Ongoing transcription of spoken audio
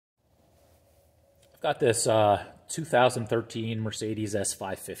Got this 2013 Mercedes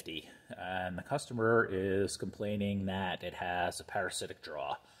S550, and the customer is complaining that it has a parasitic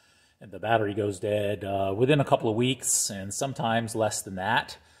draw. And the battery goes dead within a couple of weeks, and sometimes less than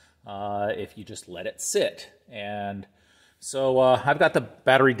that if you just let it sit. And so I've got the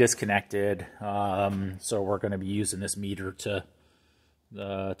battery disconnected, so we're going to be using this meter to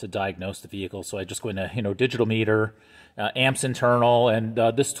diagnose the vehicle. So I just go into, digital meter, amps internal, and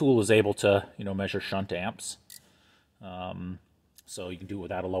this tool is able to, measure shunt amps. So you can do it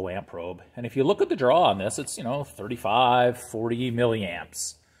without a low amp probe. And if you look at the draw on this, it's, 35, 40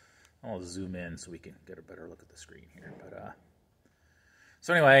 milliamps. I'll zoom in so we can get a better look at the screen here. But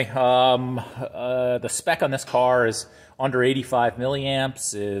so anyway, the spec on this car is under 85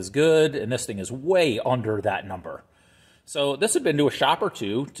 milliamps is good, and this thing is way under that number. So this had been to a shop or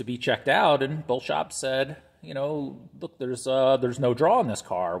two to be checked out, and both shops said, look, there's no draw in this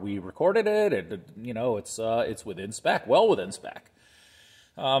car. We recorded it, and it's within spec, well within spec.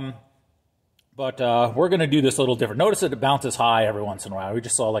 But we're going to do this a little different. Notice that it bounces high every once in a while. We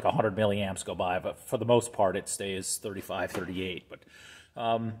just saw like 100 milliamps go by, but for the most part, it stays 35, 38. But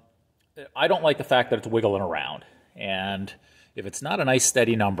I don't like the fact that it's wiggling around. And if it's not a nice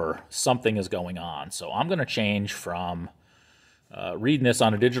steady number, something is going on. So I'm going to change from reading this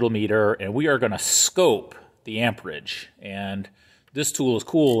on a digital meter, and we are going to scope the amperage. And this tool is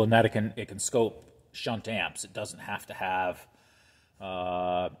cool in that it can scope shunt amps. It doesn't have to have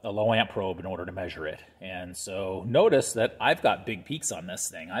a low amp probe in order to measure it. And so notice that I've got big peaks on this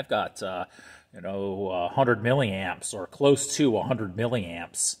thing. I've got 100 milliamps or close to 100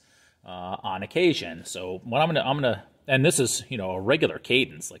 milliamps on occasion. So what I'm gonna and this is a regular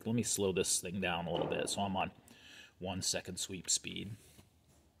cadence. Like, let me slow this thing down a little bit. So I'm on 1 second sweep speed.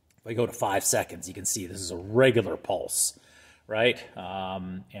 If I go to 5 seconds, you can see this is a regular pulse, right?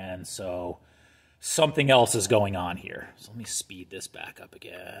 And so something else is going on here. So let me speed this back up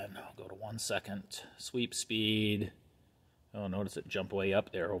again. I'll go to 1 second sweep speed. Oh, notice it jump way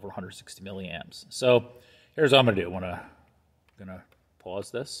up there, over 160 milliamps. So here's what I'm going to do. I'm going to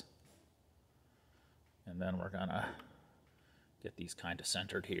pause this. And then we're going to get these kind of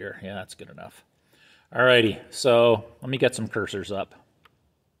centered here. Yeah, that's good enough. Alrighty, so let me get some cursors up.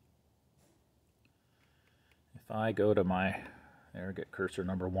 If I go to get cursor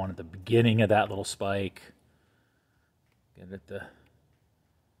number 1 at the beginning of that little spike. Get at the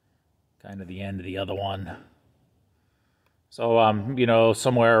kind of the end of the other one. So,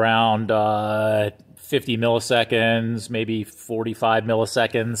 somewhere around 50 milliseconds, maybe 45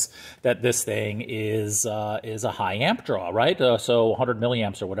 milliseconds, that this thing is a high amp draw, right? So 100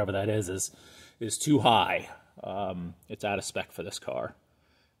 milliamps or whatever that is too high. It's out of spec for this car.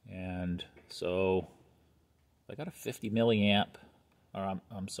 And so I got a 50 milliamp, or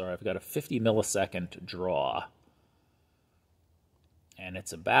I'm sorry, I've got a 50 millisecond draw. And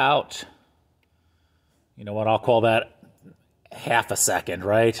it's about, I'll call that half a second,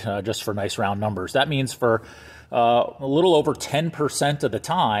 right? Just for nice round numbers. That means for a little over 10% of the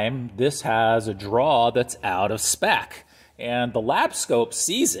time, this has a draw that's out of spec. And the lab scope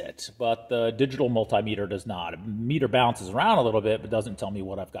sees it, but the digital multimeter does not. The meter bounces around a little bit, but doesn't tell me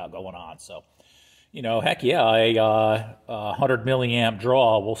what I've got going on. So, heck yeah, a 100 milliamp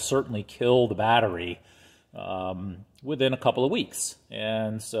draw will certainly kill the battery within a couple of weeks.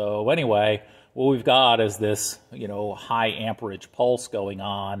 And so anyway, what we've got is this, high amperage pulse going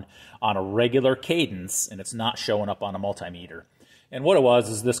on a regular cadence, and it's not showing up on a multimeter. And what it was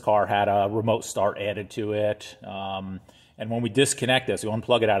is this car had a remote start added to it. And when we disconnect this, we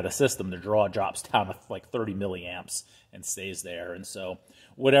unplug it out of the system, the draw drops down to like 30 milliamps and stays there. And so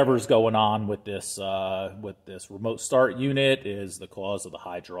whatever's going on with this remote start unit is the cause of the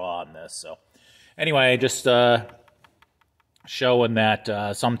high draw on this. So anyway, just showing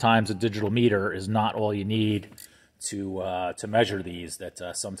that sometimes a digital meter is not all you need to measure these.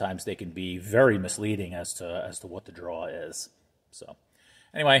 That sometimes they can be very misleading as to what the draw is. So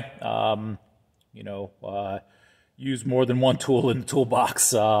anyway, use more than one tool in the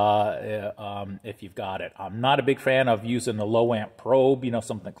toolbox if you've got it. I'm not a big fan of using a low amp probe,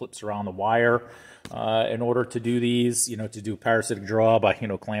 something that clips around the wire in order to do these, to do parasitic draw by,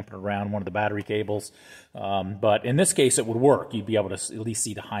 clamping around one of the battery cables. But in this case, it would work. You'd be able to at least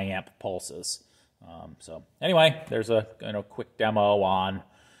see the high amp pulses. So anyway, there's a quick demo on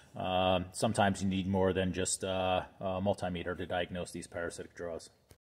sometimes you need more than just a multimeter to diagnose these parasitic draws.